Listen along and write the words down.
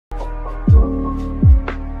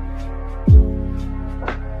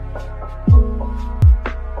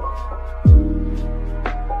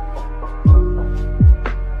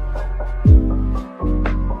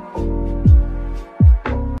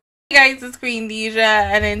guys, it's Queendija,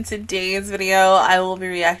 and in today's video, I will be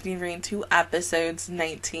reacting to episodes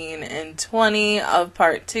 19 and 20 of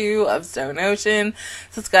part 2 of Stone Ocean.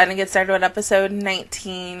 So let's go ahead and get started with episode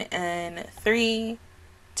 19 and 3,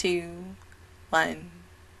 2, 1,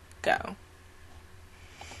 go.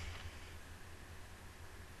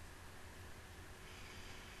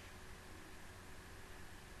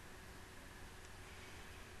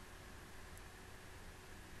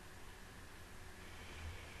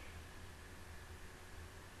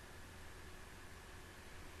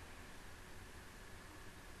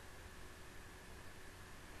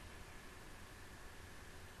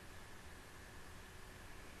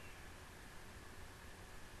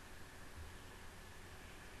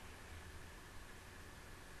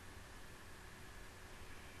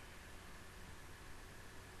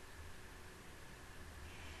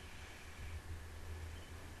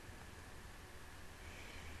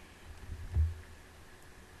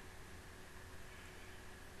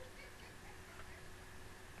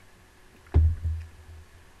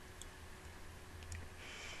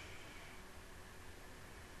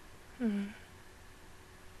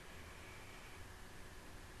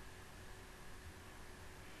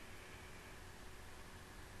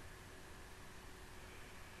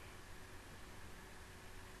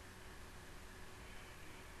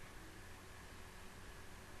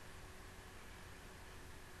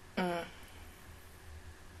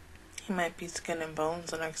 He might be skin and bones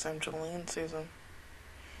the next time Jolene sees him.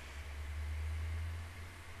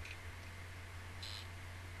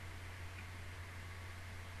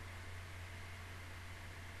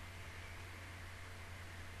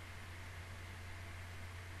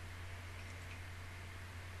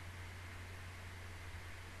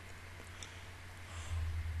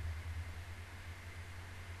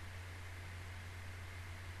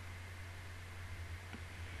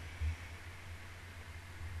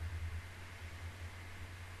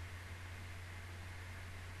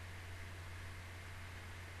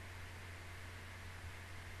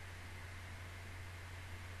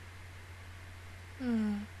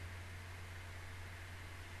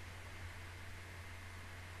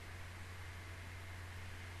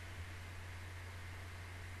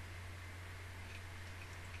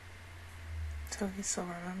 So he still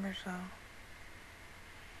remembers though.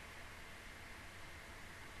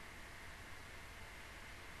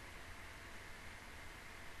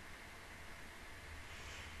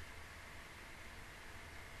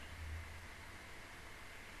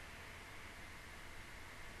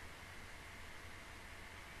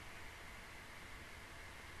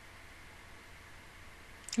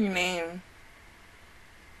 Your name.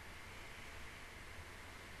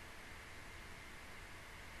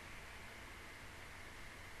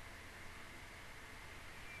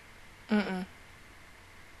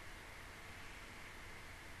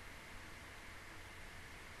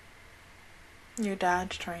 Your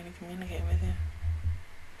dad's trying to communicate with you.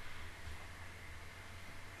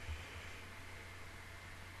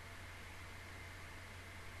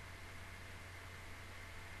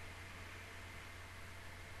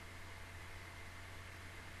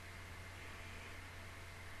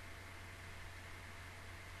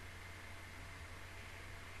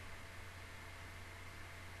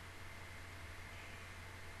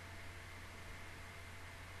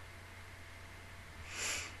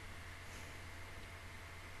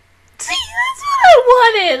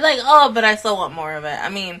 Like, oh, but I still want more of it. I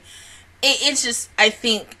mean, it's just, I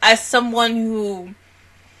think, as someone who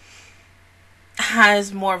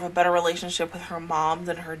has more of a better relationship with her mom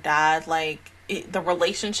than her dad, like, the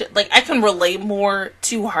relationship, like, I can relate more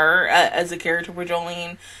to her as a character with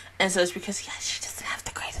Jolene, and so it's because, yeah, she doesn't have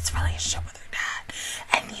the greatest relationship with her dad,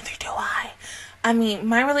 and neither do I. I mean,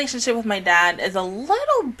 my relationship with my dad is a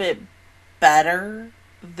little bit better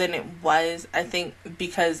than it was, I think,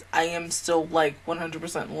 because I am still like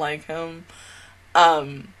 100% like him,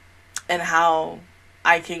 and how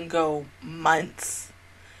I can go months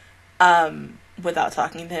without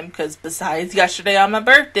talking to him, because besides yesterday on my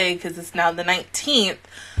birthday, because it's now the 19th,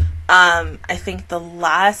 I think the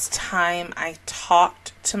last time I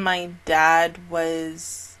talked to my dad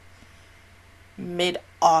was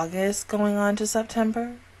mid-August going on to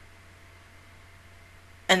September.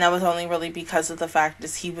 And that was only really because of the fact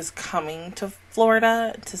that he was coming to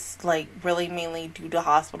Florida to, like, really mainly due to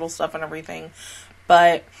hospital stuff and everything.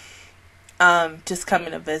 But, just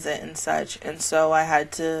coming to visit and such. And so I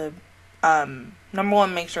had to, number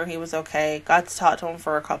one, make sure he was okay. Got to talk to him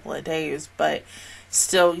for a couple of days. But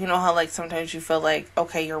still, you know how, like, sometimes you feel like,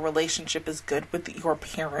 okay, your relationship is good with your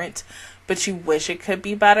parent, but you wish it could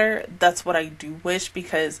be better. That's what I do wish,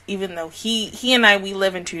 because even though he and I, we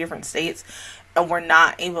live in 2 different states, and we're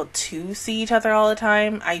not able to see each other all the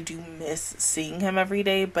time, I do miss seeing him every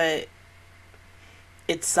day, but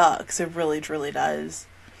it sucks. It really, truly does.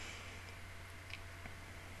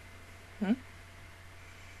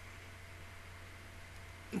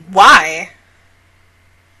 Why?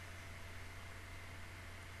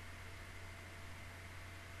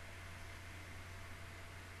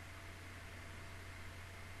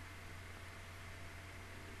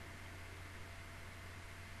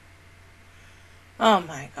 Oh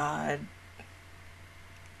my god.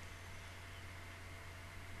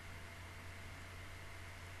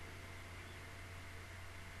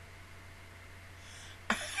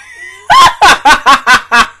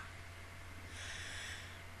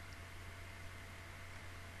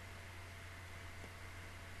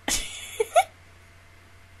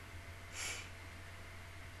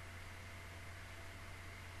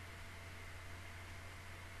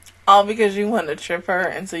 All because you want to trip her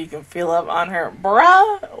and so you can feel up on her.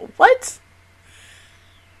 Bruh, what?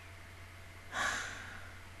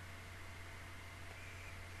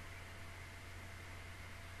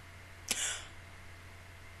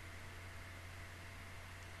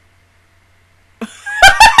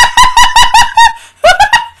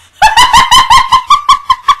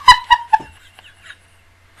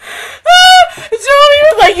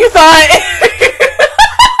 It's like you thought.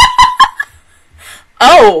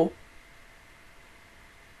 Oh.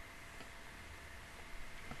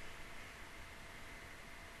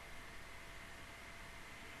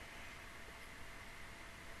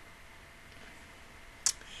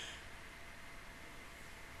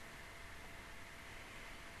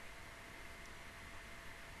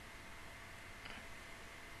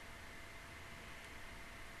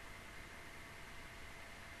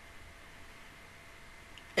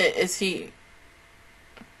 Is he?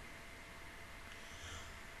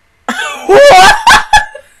 What?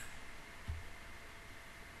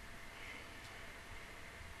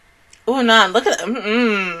 Oh, nah, look at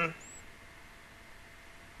that.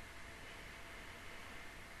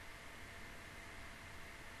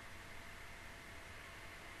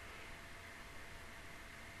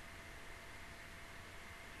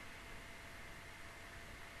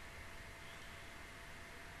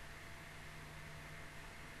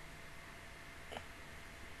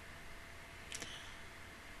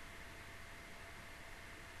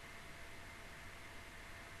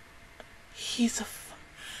 He's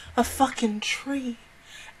a fucking tree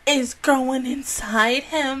is growing inside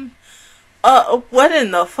him. What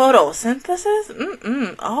in the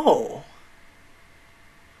photosynthesis? Oh.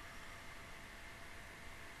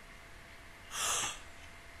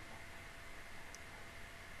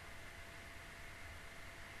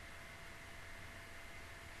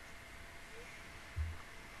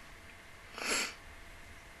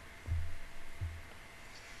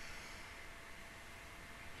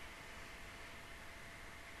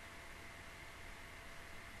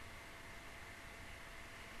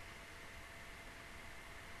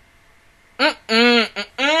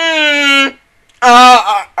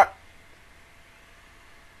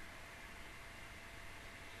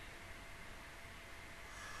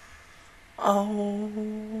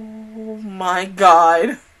 Oh my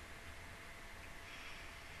god.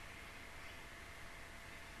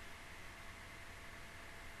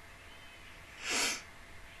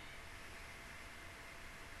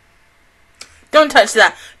 Don't touch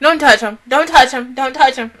that. Don't touch him. Don't touch him. Don't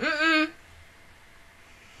touch him.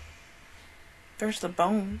 There's the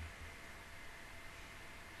bone.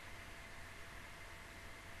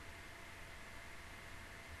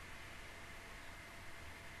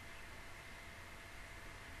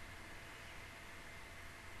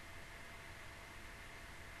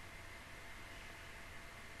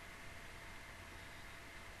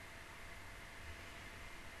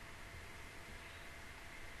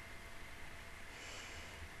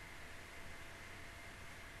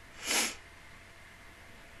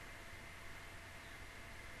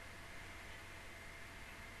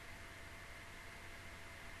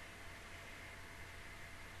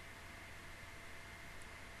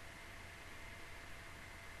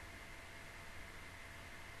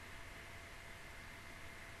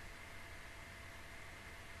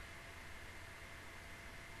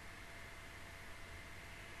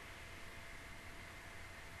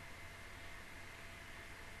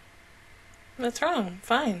 What's wrong?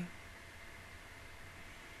 Fine.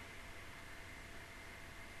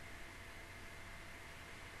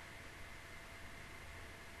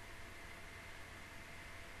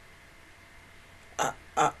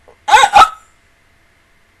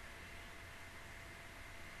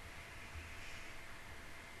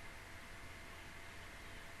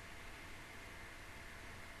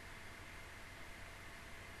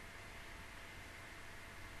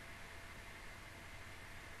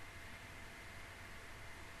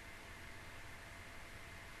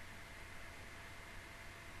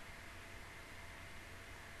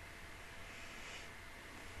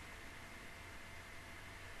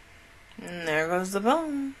 And there goes the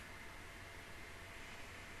bone.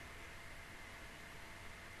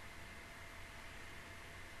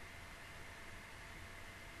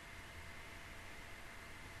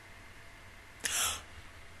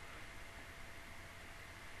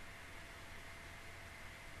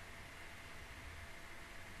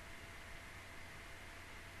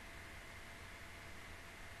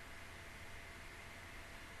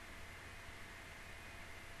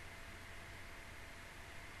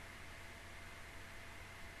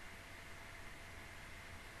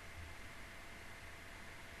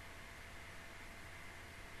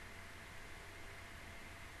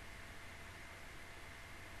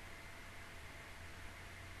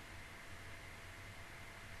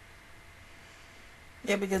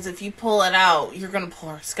 Yeah, because if you pull it out, you're gonna pull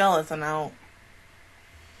her skeleton out.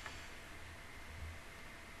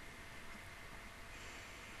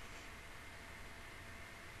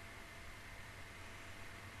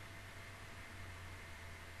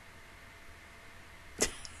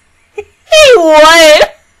 He would!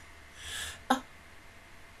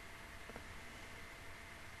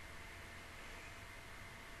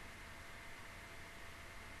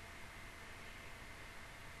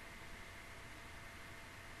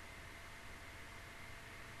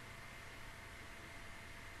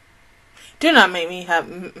 Do not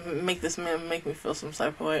make this man make me feel some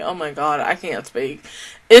type of way. Oh my god, I can't speak.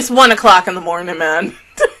 It's 1 o'clock in the morning, man.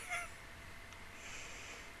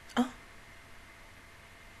 Oh.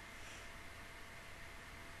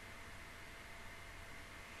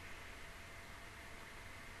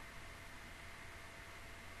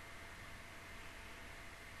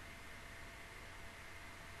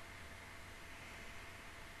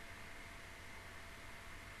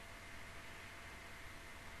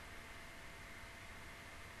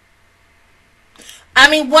 I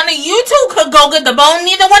mean, one of you two could go get the bone.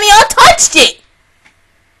 Neither one of y'all touched it.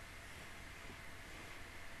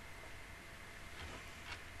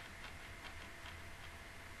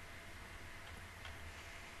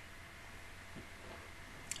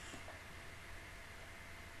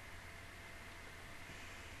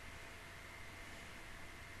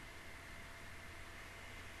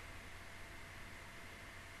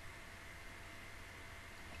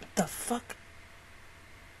 What the fuck?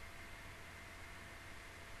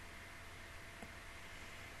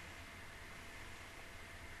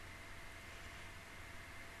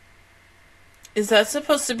 Is that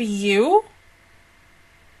supposed to be you?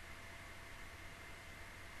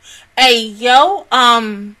 Hey, yo,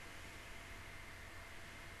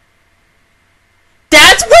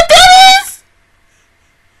 that's what that is?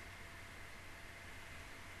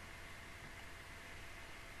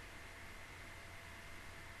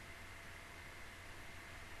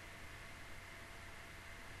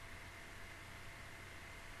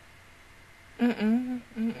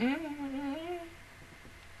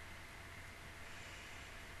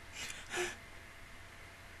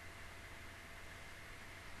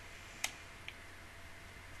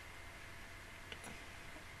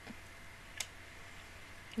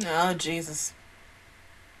 Oh, Jesus.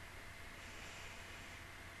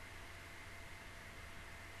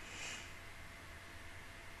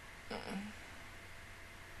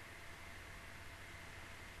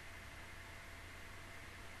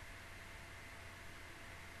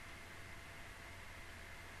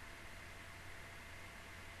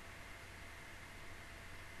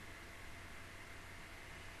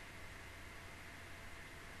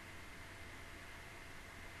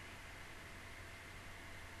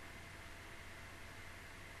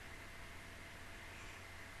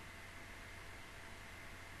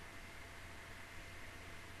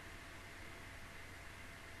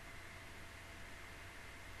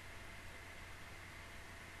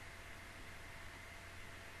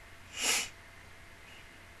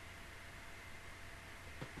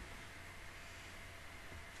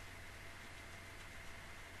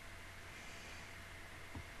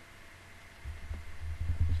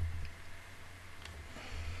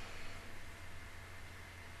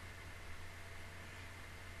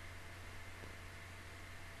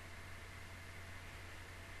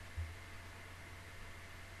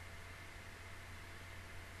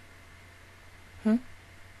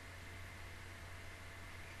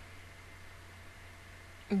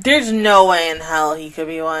 There's no way in hell he could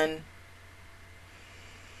be one.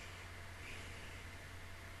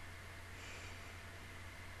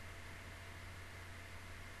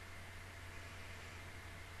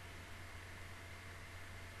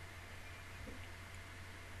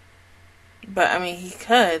 But, I mean, he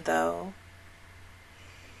could, though.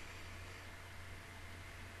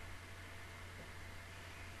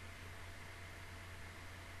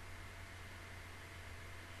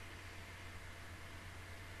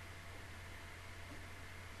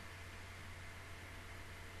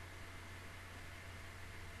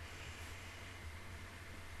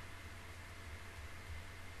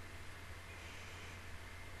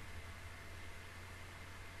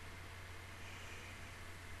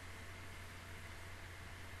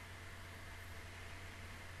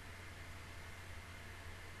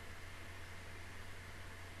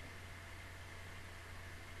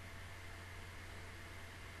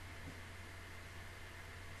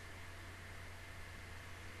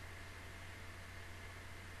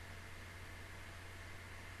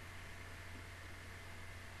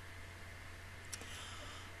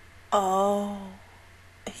 Oh,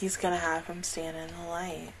 he's gonna have him stand in the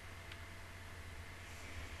light.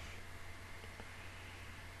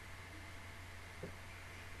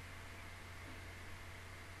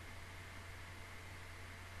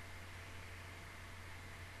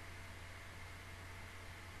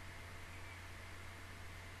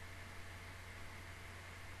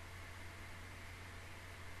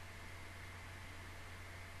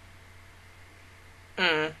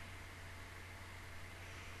 Mm.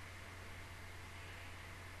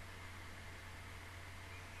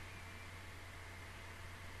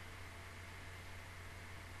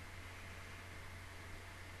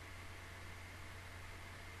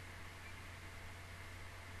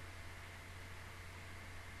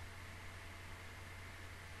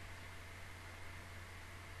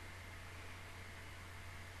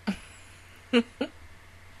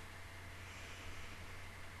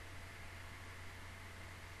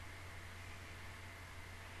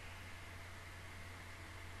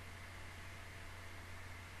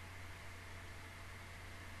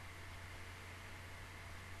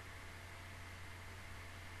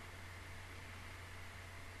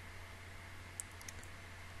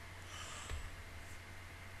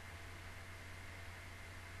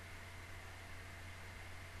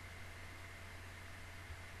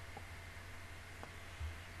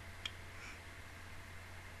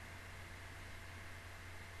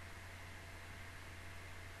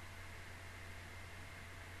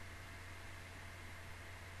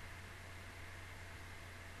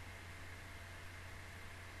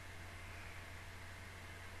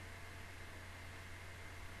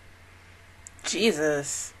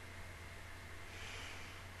 Jesus.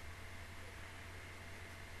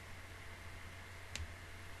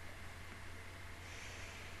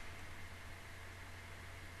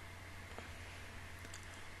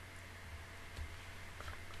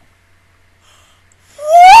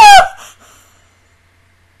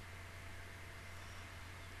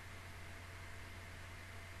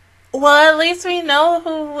 Well, at least we know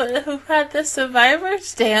who had the survivor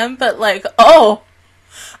stand, but like, oh,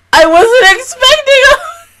 I wasn't expecting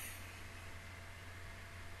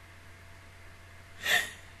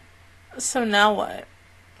a... So now what?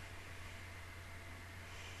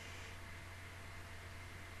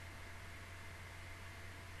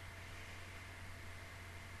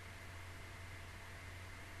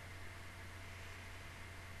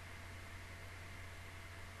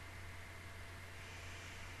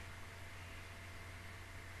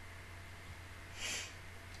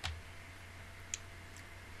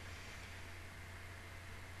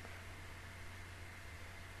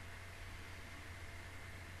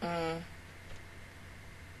 Mm.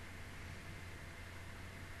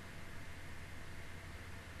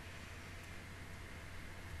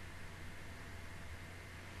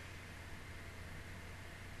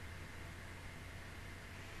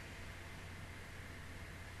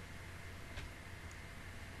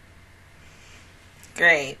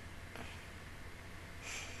 Great.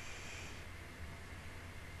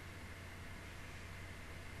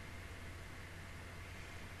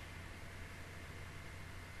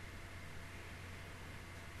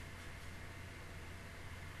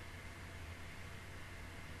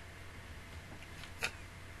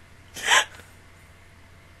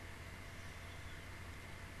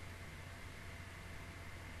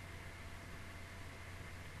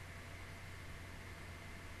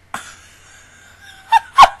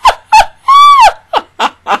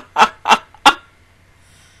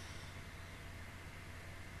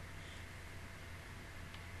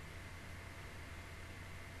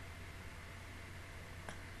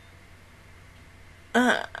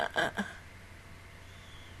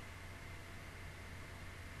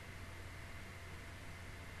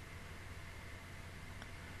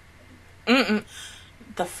 Mm-mm.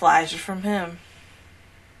 The flash is from him.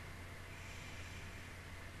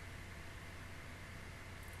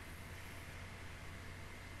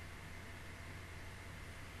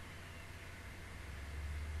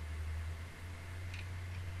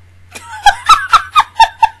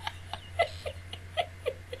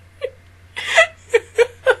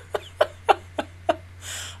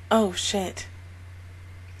 Oh, shit.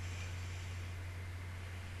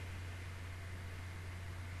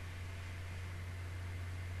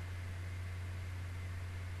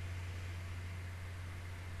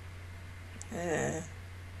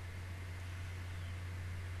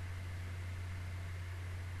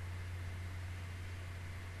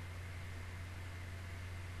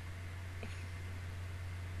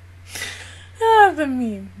 Ah, the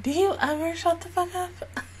meme. Do you ever shut the fuck up?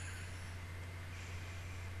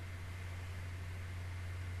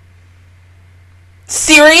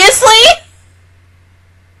 Seriously?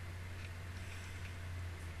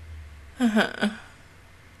 Oh,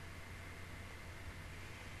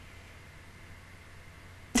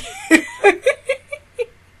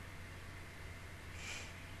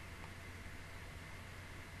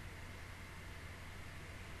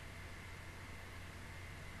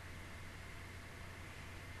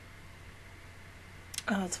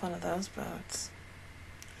 it's one of those boats.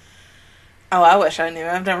 Oh, I wish I knew.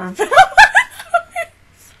 I've never been on one.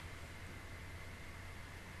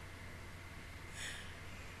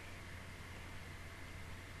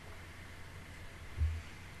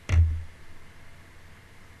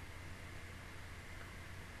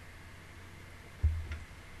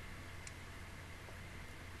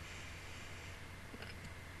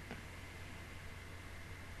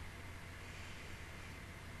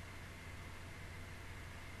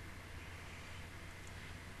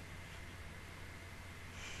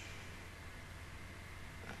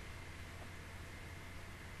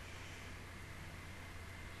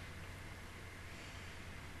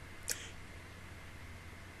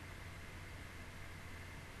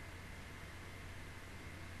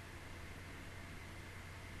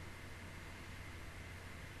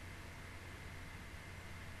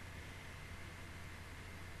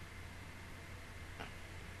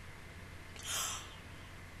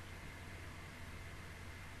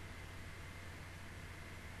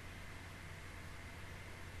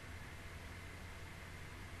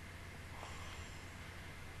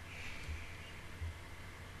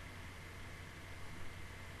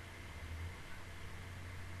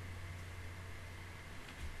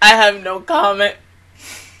 I have no comment.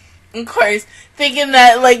 Of course, thinking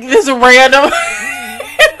that, like, this random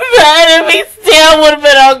enemy stand would have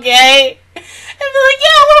been okay. And be like,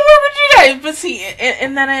 yeah, what would you guys? But see,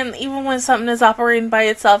 and then even when something is operating by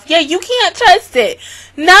itself, yeah, you can't trust it.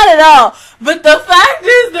 Not at all. But the fact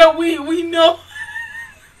is that we know,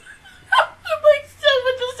 like, still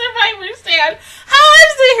with the survivor stand, how I'm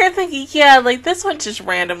sitting here thinking, yeah, like, this one's just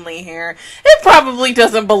randomly here. It probably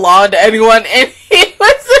doesn't belong to anyone, and it was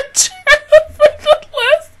a trap for the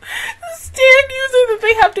last stand user that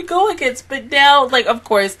they have to go against. But now, like, of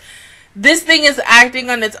course, this thing is acting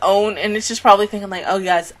on its own, and it's just probably thinking, like, oh,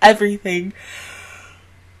 yes, everything.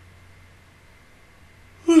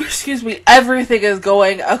 Excuse me, everything is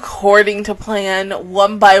going according to plan,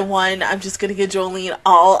 one by one. I'm just gonna get Jolene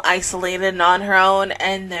all isolated and on her own,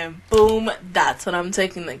 and then boom, that's when I'm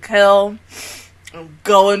taking the kill. I'm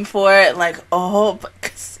going for it, like, oh,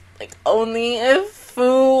 because, like, only if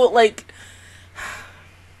Fu, like,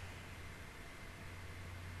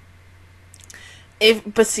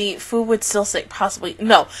 but see, Fu would still say, possibly,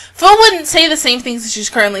 no, Fu wouldn't say the same things that she's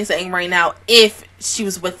currently saying right now if she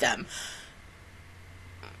was with them.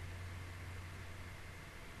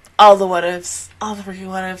 All the what ifs. All the freaking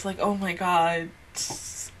what ifs. Like, oh my god.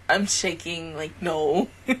 I'm shaking. Like, no.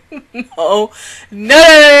 No. No.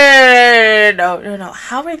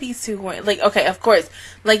 How are these two going? Like, okay, of course.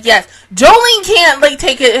 Like, yes. Jolene can't, like,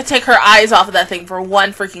 take her eyes off of that thing for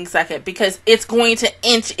one freaking second. Because it's going to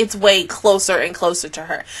inch its way closer and closer to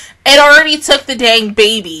her. It already took the dang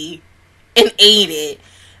baby and ate it.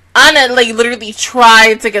 Anna, like, literally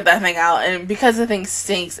tried to get that thing out, and because the thing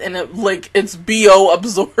stinks, and it, like, it's BO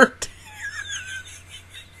absorbed.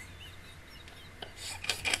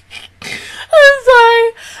 I'm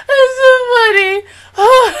sorry. It's so funny.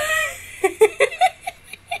 Oh.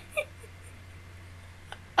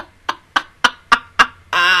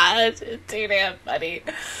 It's too damn funny.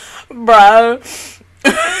 Bro.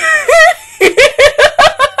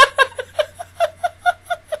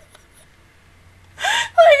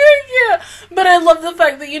 But I love the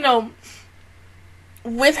fact that, you know,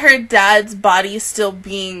 with her dad's body still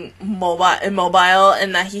being immobile,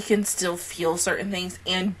 and that he can still feel certain things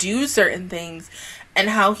and do certain things, and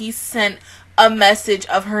how he sent a message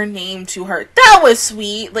of her name to her. That was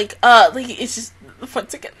sweet. Like, it's just,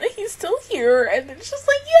 once again, that he's still here, and it's just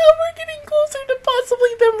like, yeah, we're getting closer to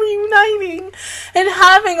possibly them reuniting and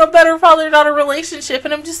having a better father-daughter relationship,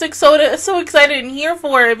 and I'm just like, so excited and here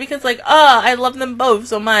for it, because, like, I love them both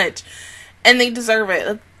so much. And they deserve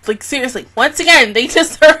it. Like, seriously. Once again, they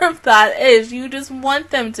deserve that. You just want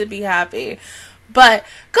them to be happy. But,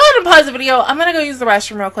 go ahead and pause the video. I'm gonna go use the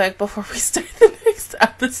restroom real quick before we start the next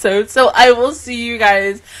episode. So, I will see you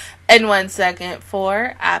guys in 1 second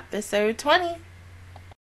for episode 20.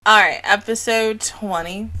 Alright, episode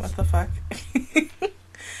 20. What the fuck?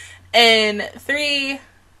 In 3,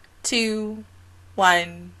 2,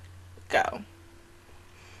 1, go.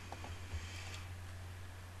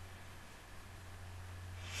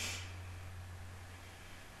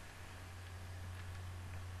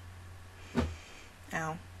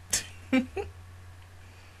 Ow.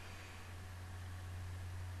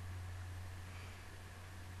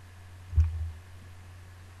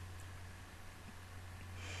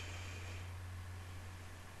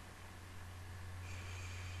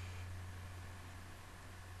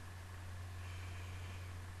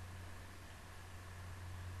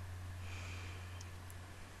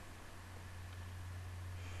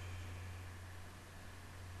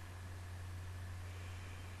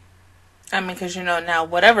 I mean, because you know now,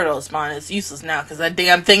 whatever those spawn is useless now because that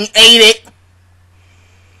damn thing ate it.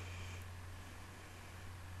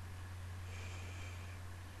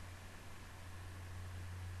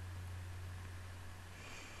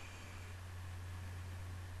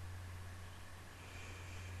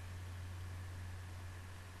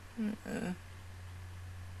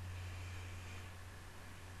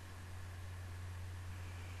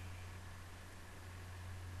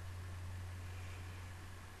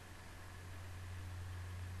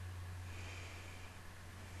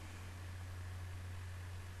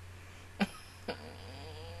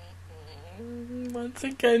 Once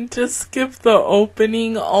again, just skip the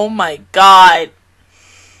opening. Oh my god.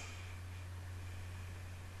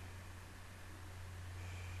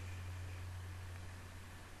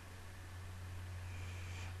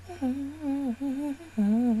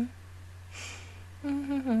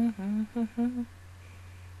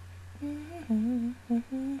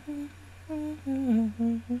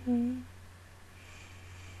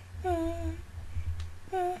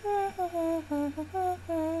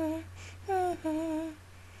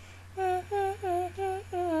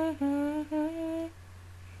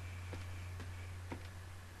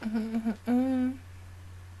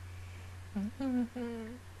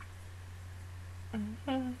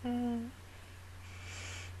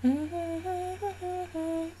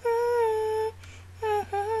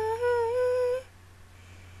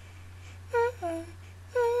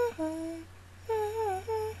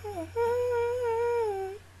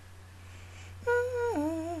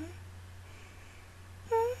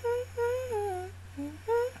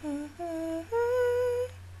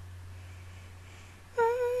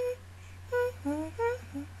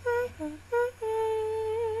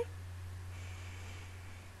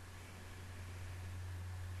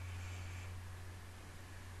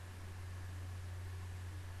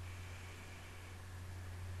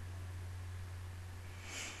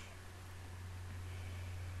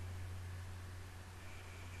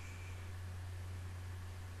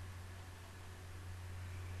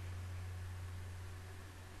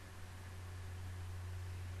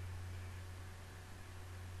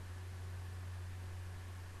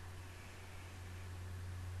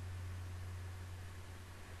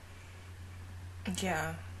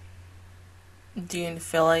 Yeah. Do you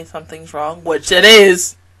feel like something's wrong? Which it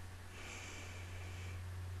is.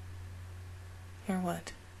 Or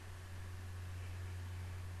what?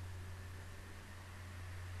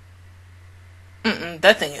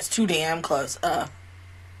 That thing is too damn close.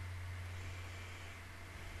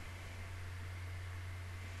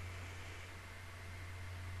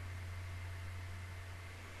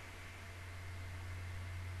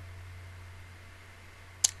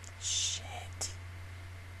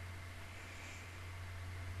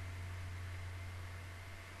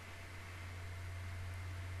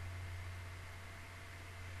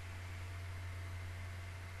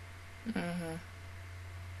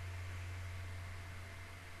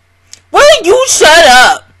 Will you shut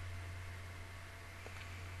up?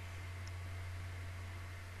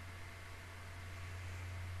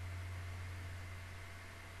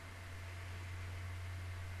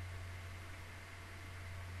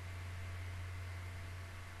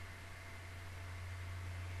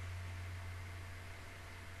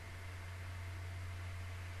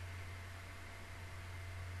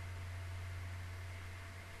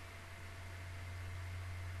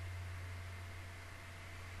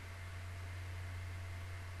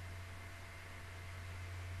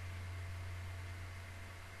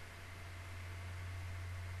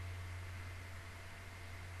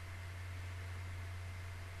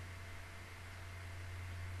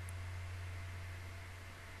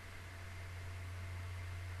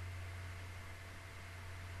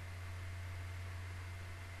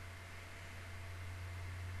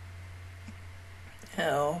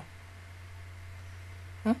 Hell.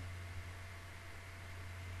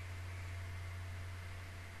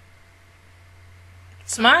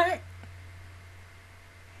 Smart.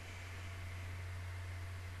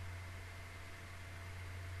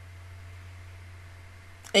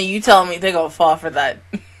 And you telling me they gonna fall for that?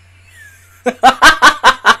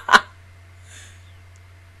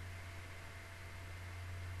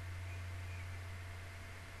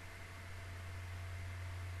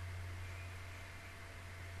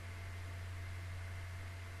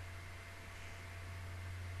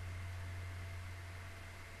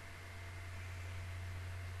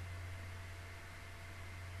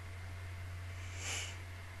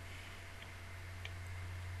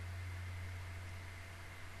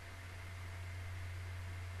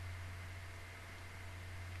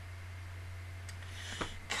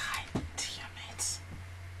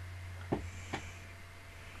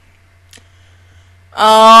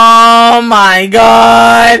 Oh my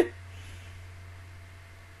god.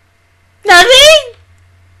 Nothing?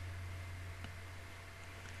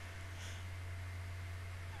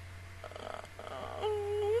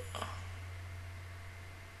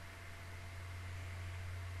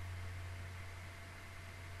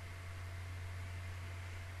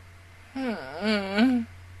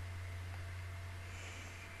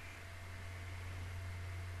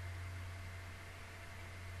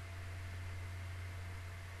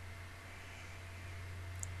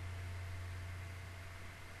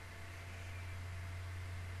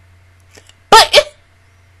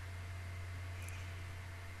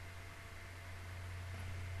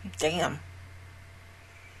 Damn.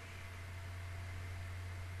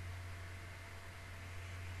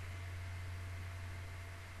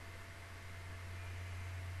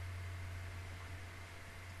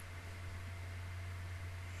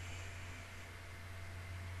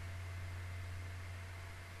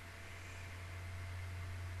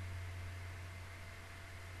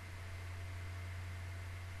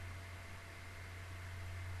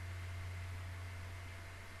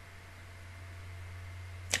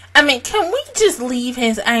 I mean, can we just leave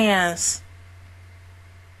his ass?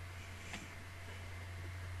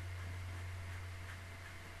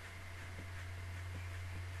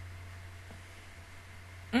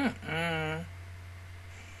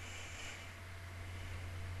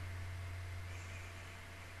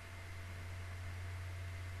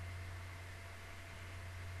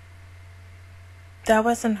 That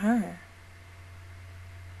wasn't her.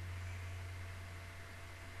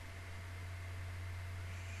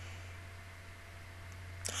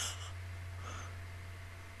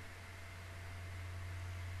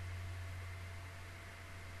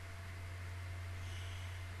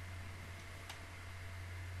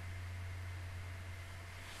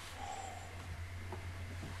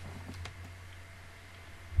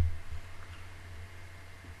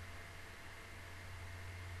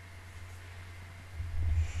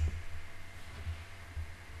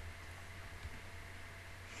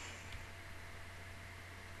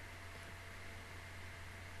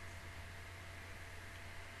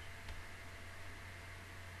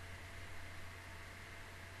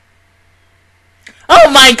 Oh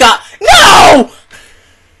my god! No!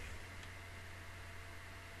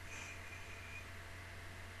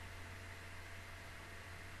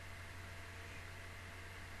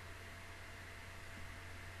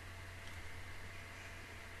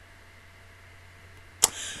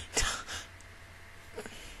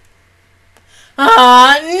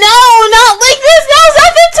 No, not like this. Now's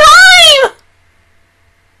not the time.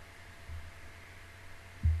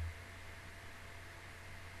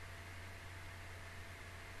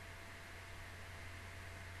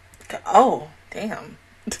 Oh, damn.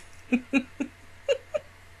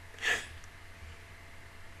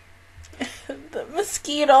 The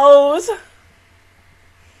mosquitoes.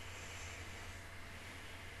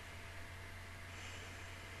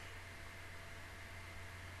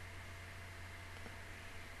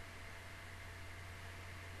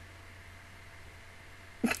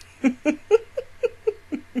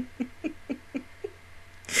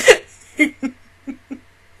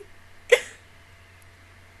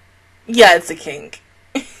 Yeah, it's a kink.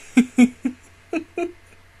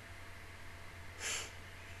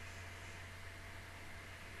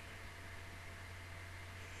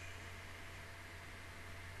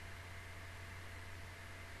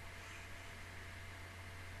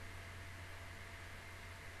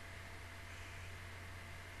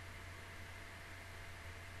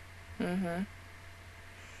 Mm-hmm.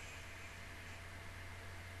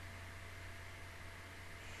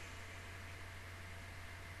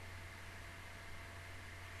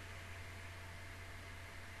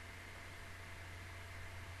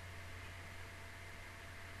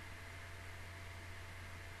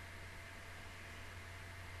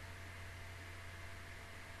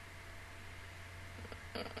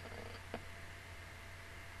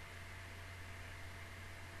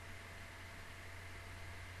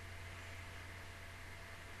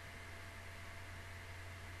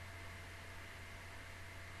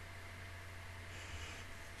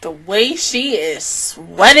 The way she is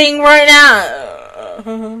sweating right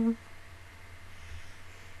now.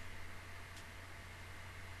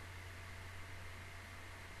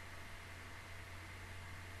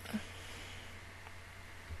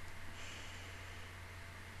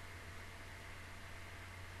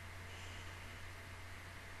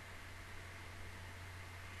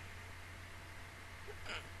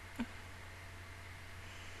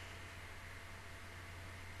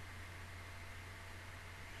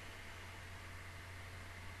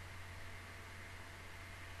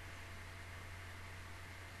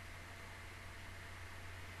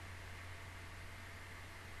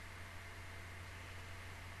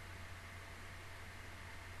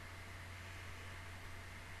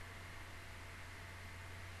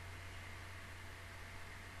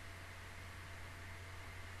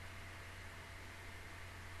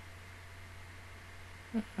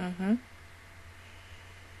 Mm-hmm.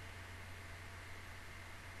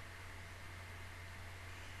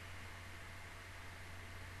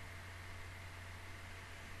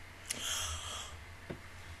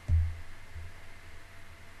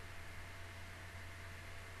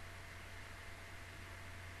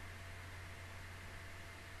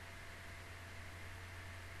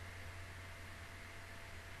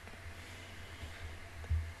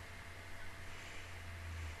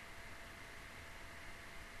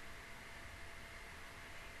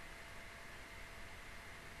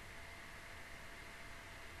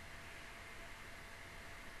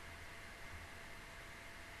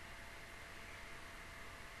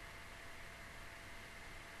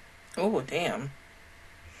 Oh, damn.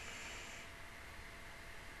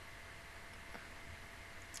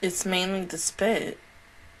 It's mainly the spit.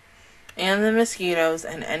 And the mosquitoes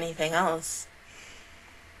and anything else.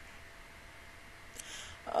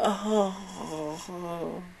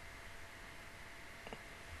 Oh.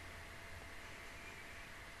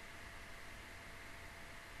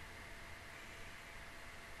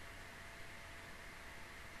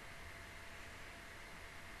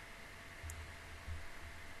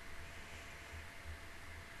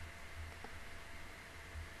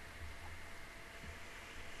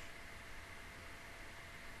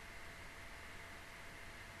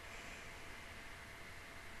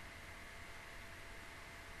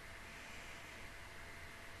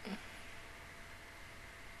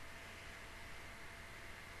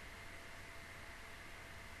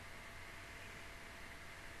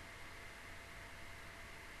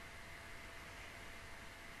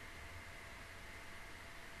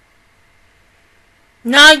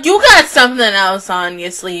 Nah, you got something else on your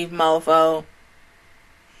sleeve, mofo.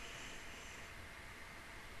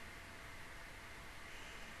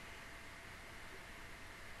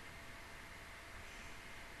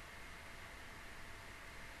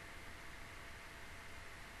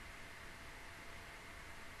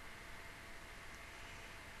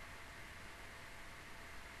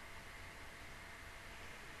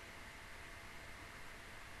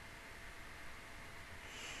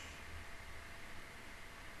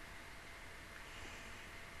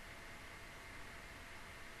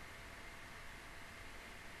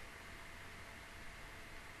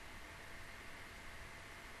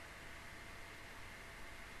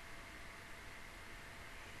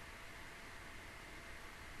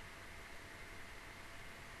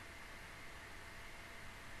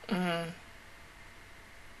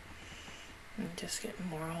 Just getting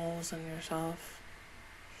more holes in yourself.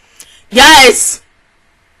 Yes!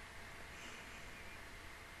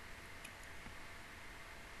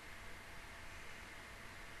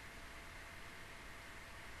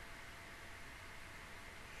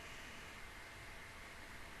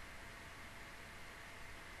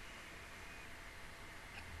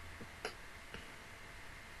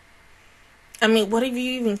 I mean, what if you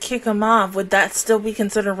even kick him off? Would that still be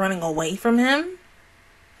considered running away from him?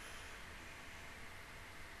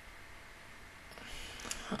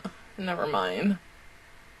 Never mind.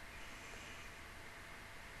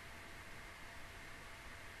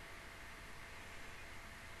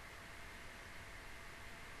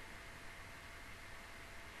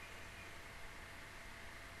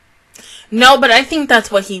 No, but I think that's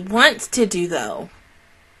what he wants to do, though.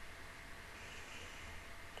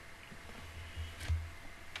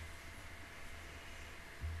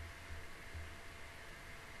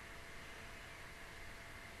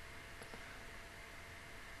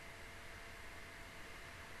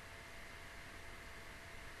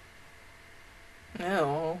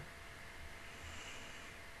 No.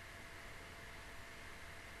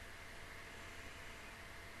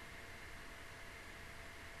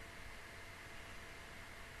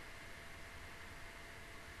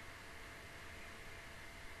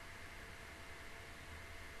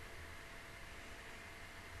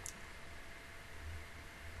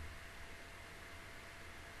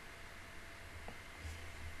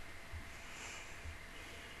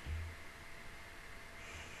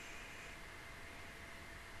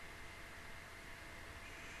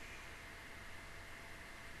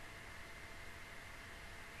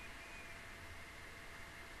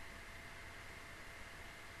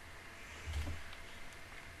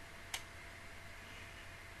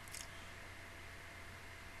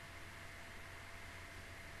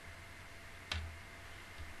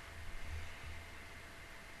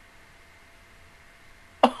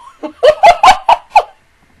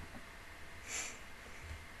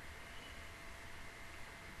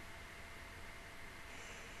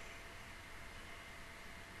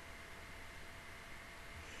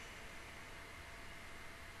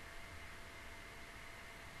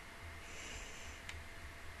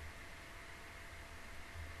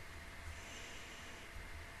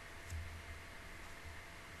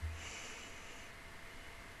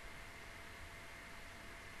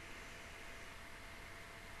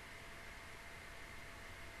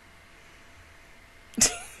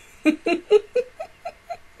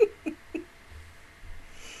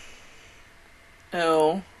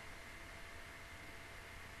 Oh.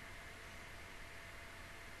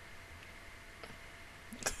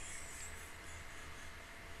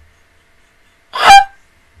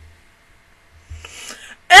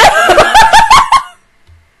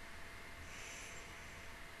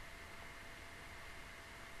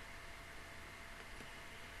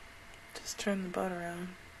 Just turn the boat around.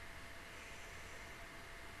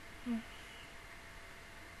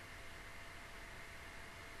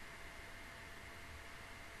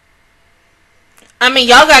 I mean,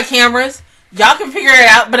 y'all got cameras. Y'all can figure it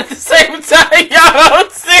out, but at the same time, y'all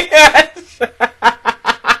don't see it.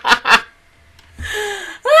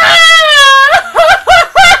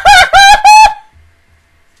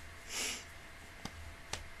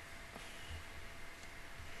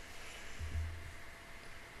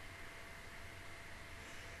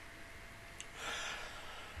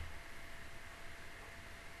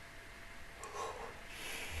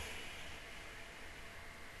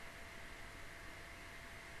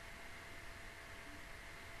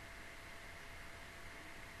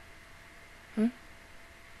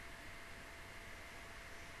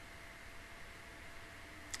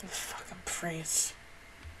 This fucking phrase.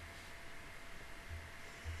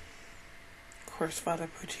 Of course, Father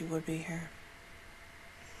Pucci would be here.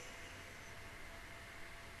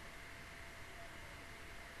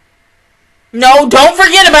 No, don't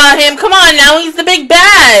forget about him. Come on now, he's the big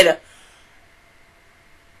bad.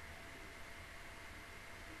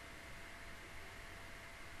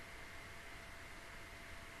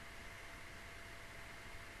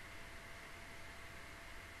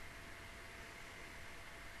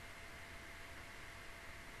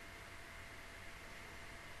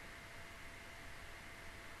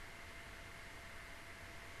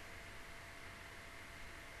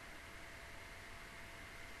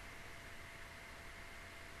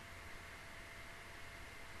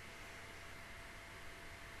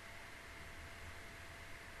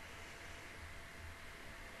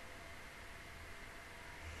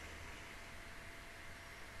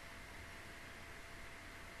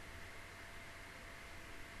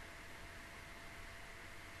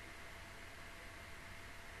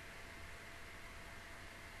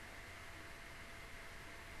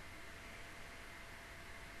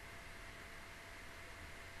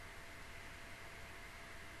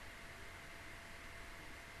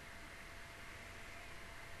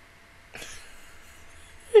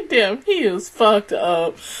 Damn, he is fucked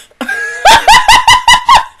up.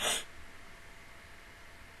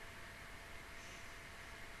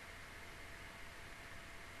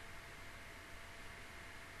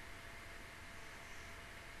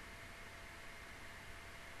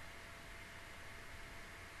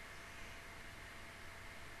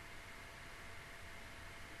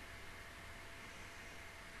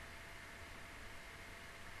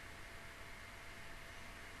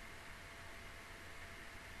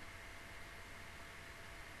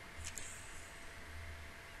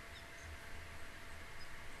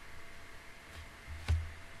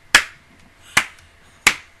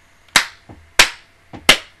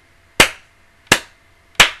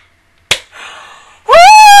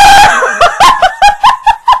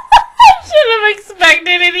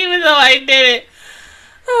 I did it.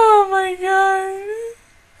 Oh my god.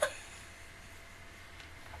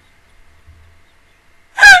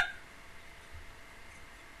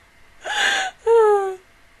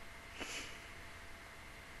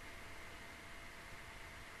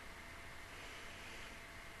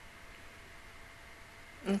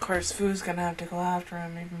 Of course, Fu's gonna have to go after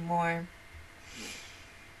him even more.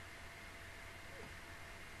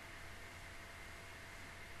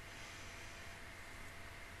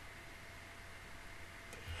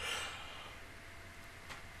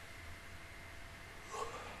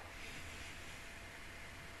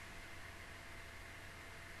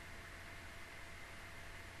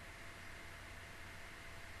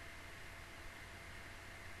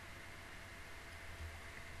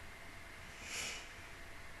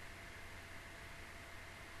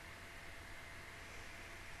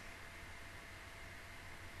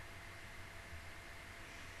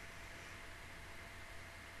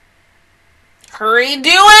 Hurry, do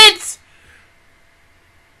it!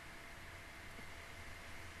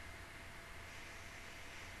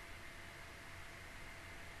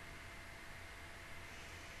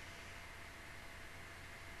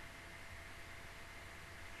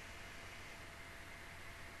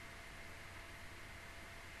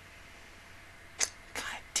 God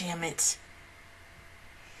damn it.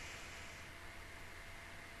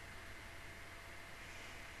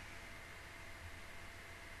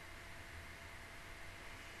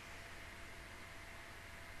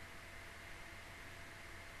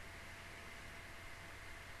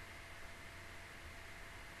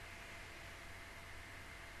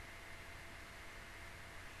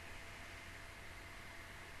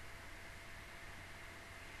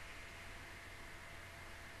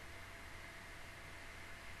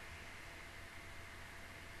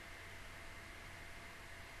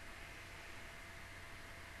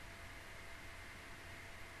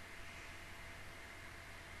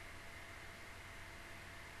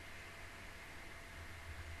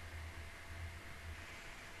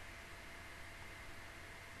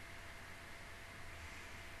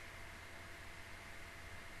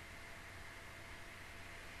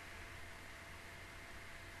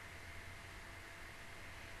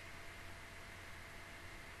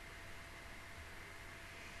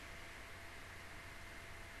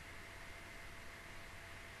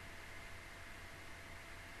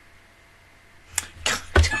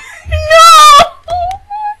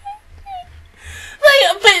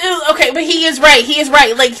 but he is right. He is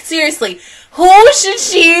right. Like, seriously, who should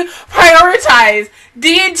she prioritize?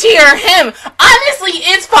 D&G or him? Honestly,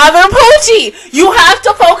 it's Father Poochie. You have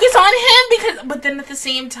to focus on him but then at the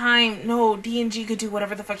same time, no, D&G could do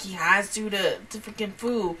whatever the fuck he has to freaking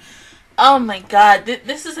foo. Oh my god,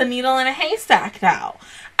 this is a needle in a haystack now.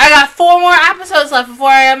 I got 4 more episodes left before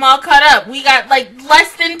I am all caught up. We got like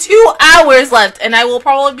less than 2 hours left, and I will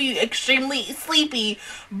probably be extremely sleepy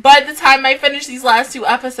by the time I finish these last 2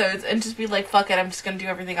 episodes and just be like, fuck it, I'm just gonna do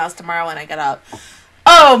everything else tomorrow when I get up.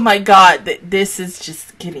 Oh my god, this is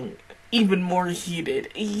just getting even more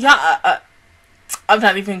heated. Yeah, I'm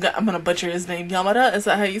not even I'm gonna butcher his name. Yamada? Is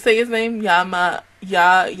that how you say his name? Yama.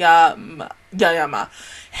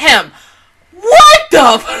 Him. What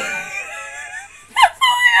the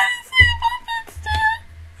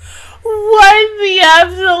What the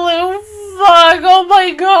absolute fuck? Oh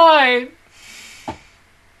my god.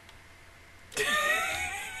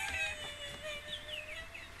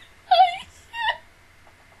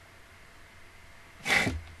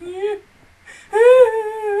 I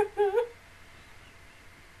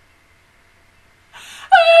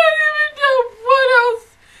don't even know what else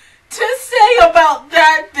to say about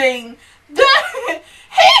that thing. He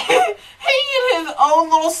in his own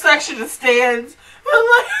little section of stands.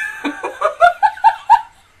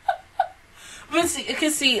 But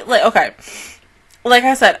see, like, okay, like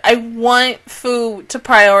I said, I want Fu to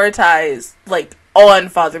prioritize, like, on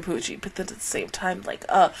Father Poochie, but then at the same time, like,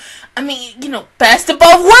 I mean, you know, best of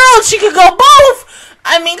both worlds, she could go both.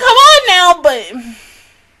 I mean, come on now, but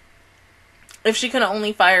if she can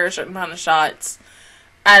only fire a certain amount of shots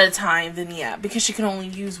at a time, then yeah, because she can only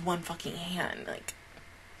use one fucking hand, like,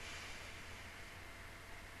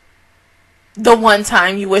 the one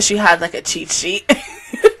time you wish you had, like, a cheat sheet.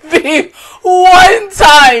 The one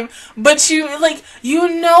time. But you, like,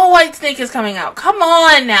 you know Whitesnake is coming out. Come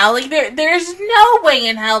on now. Like, there's no way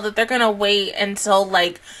in hell that they're gonna wait until,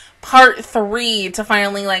 like, part 3 to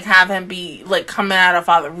finally, like, have him be, like, coming out of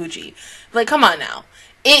Father Poochie. Like, come on now.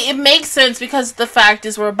 It makes sense because the fact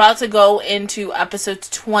is we're about to go into episodes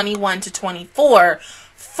 21 to 24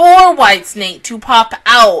 for Whitesnake to pop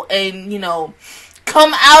out and, you know,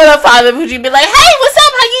 come out of Father Poochie and be like, hey, what's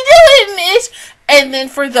up? How you doing, Ish? And then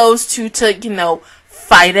for those two to, you know,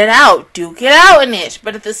 fight it out, duke it out, and Ish.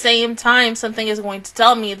 But at the same time, something is going to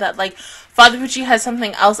tell me that, like, Father Poochie has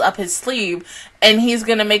something else up his sleeve, and he's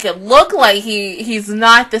gonna make it look like he's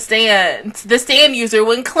not the stand user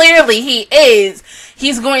when clearly he is.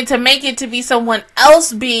 He's going to make it to be someone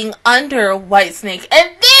else being under Whitesnake, and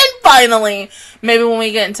then finally, maybe when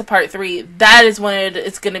we get into part 3, that is when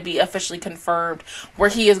it's gonna be officially confirmed, where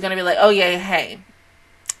he is gonna be like, oh yeah, hey,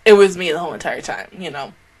 it was me the whole entire time, you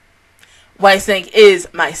know. Whitesnake is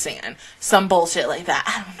my stand. Some bullshit like that.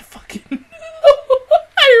 I don't fucking know.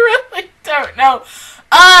 I really don't know.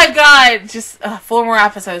 Oh god, just 4 more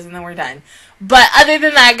episodes and then we're done. But other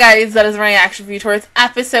than that, guys, that is my reaction for you towards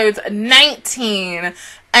episodes 19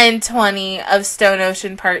 and 20 of Stone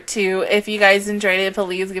Ocean Part 2. If you guys enjoyed it,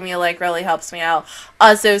 please give me a like. Really helps me out.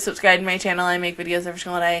 Also, subscribe to my channel. I make videos every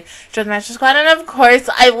single day. Join the Master Squad. And of course,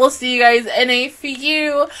 I will see you guys in a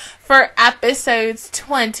few for episodes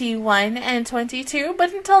 21 and 22.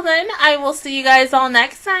 But until then, I will see you guys all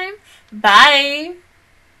next time. Bye!